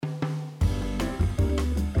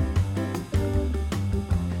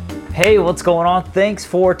Hey, what's going on? Thanks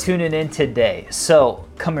for tuning in today. So,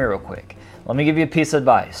 come here real quick. Let me give you a piece of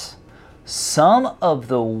advice. Some of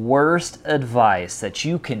the worst advice that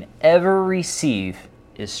you can ever receive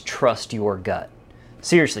is trust your gut.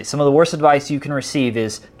 Seriously, some of the worst advice you can receive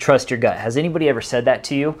is trust your gut. Has anybody ever said that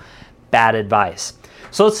to you? Bad advice.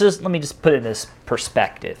 So let me just put it in this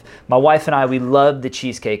perspective. My wife and I, we love the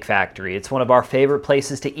Cheesecake Factory. It's one of our favorite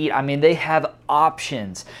places to eat. I mean, they have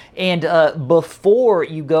options. And before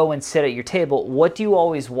you go and sit at your table, what do you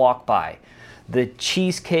always walk by? The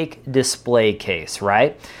cheesecake display case,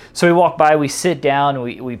 right? So we walk by, we sit down,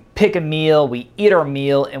 we pick a meal, we eat our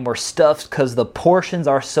meal, and we're stuffed because the portions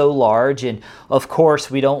are so large. And of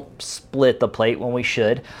course, we don't split the plate when we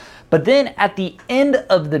should. But then at the end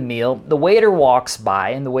of the meal, the waiter walks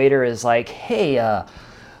by and the waiter is like, hey,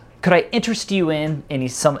 could I interest you in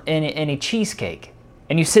any cheesecake?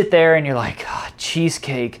 And you sit there and you're like,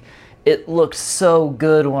 cheesecake, it looked so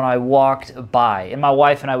good when I walked by. And my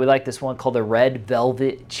wife and I, we like this one called the red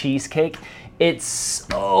velvet cheesecake. It's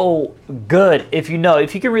so good. If you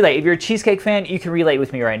can relate, if you're a cheesecake fan, you can relate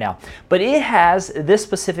with me right now. But it has, this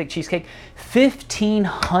specific cheesecake,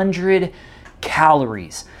 1,500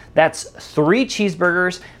 calories. That's 3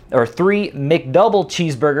 cheeseburgers or 3 McDouble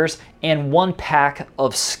cheeseburgers and 1 pack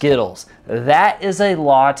of Skittles. That is a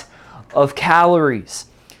lot of calories.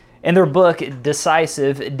 In their book,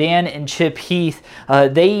 Decisive, Dan and Chip Heath,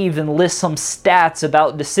 they even list some stats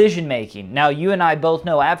about decision making. Now, you and I both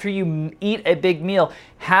know after you eat a big meal,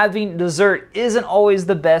 having dessert isn't always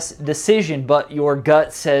the best decision, but your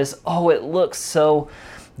gut says, oh, it looks so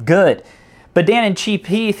good. But Dan and Chip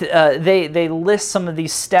Heath, they list some of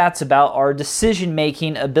these stats about our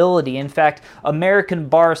decision-making ability. In fact, American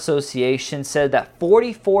Bar Association said that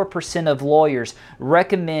 44% of lawyers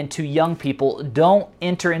recommend to young people don't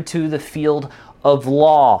enter into the field of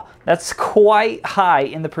law. That's quite high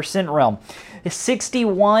in the percent realm.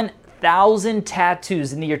 61,000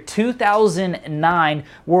 tattoos in the year 2009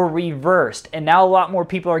 were reversed, and now a lot more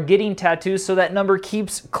people are getting tattoos, so that number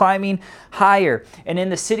keeps climbing higher. And in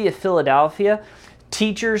the city of Philadelphia,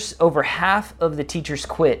 teachers, over half of the teachers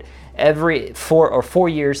quit every 4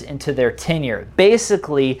 years into their tenure.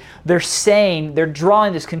 Basically, they're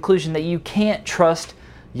drawing this conclusion that you can't trust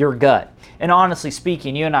your gut. And honestly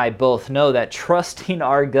speaking, you and I both know that trusting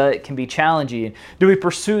our gut can be challenging. Do we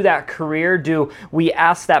pursue that career? Do we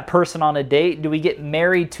ask that person on a date? Do we get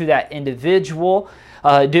married to that individual?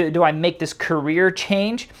 Do I make this career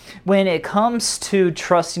change? When it comes to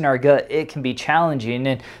trusting our gut, it can be challenging.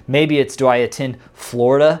 And maybe it's, do I attend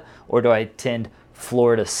Florida or do I attend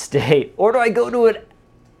Florida State? Or do I go to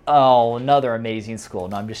another amazing school?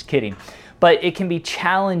 No, I'm just kidding. But it can be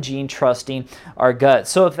challenging trusting our gut.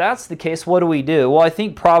 So if that's the case, what do we do? Well, I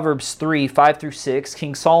think Proverbs 3, 5 through 6,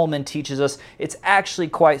 King Solomon teaches us it's actually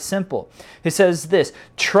quite simple. He says this,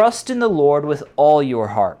 trust in the Lord with all your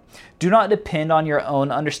heart. Do not depend on your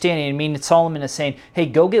own understanding. I mean, Solomon is saying, hey,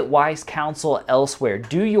 go get wise counsel elsewhere.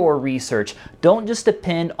 Do your research. Don't just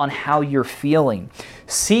depend on how you're feeling.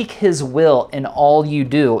 Seek His will in all you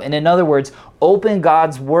do. And in other words, open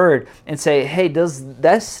God's Word and say, hey, does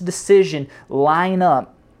this decision line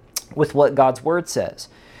up with what God's Word says?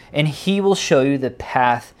 And He will show you the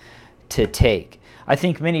path to take. I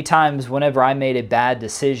think many times whenever I made a bad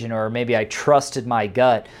decision or maybe I trusted my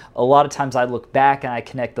gut, a lot of times I look back and I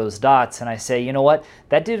connect those dots and I say, you know what,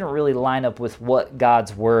 that didn't really line up with what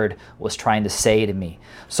God's Word was trying to say to me.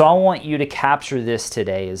 So I want you to capture this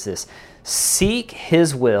today is this. Seek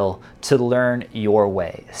His will to learn your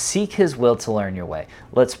way. Seek His will to learn your way.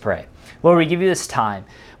 Let's pray. Lord, we give you this time.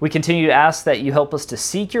 We continue to ask that you help us to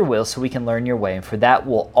seek your will so we can learn your way. And for that,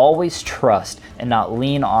 we'll always trust and not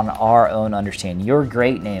lean on our own understanding. Your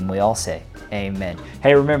great name, we all say, amen.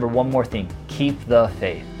 Hey, remember one more thing. Keep the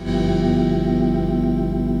faith.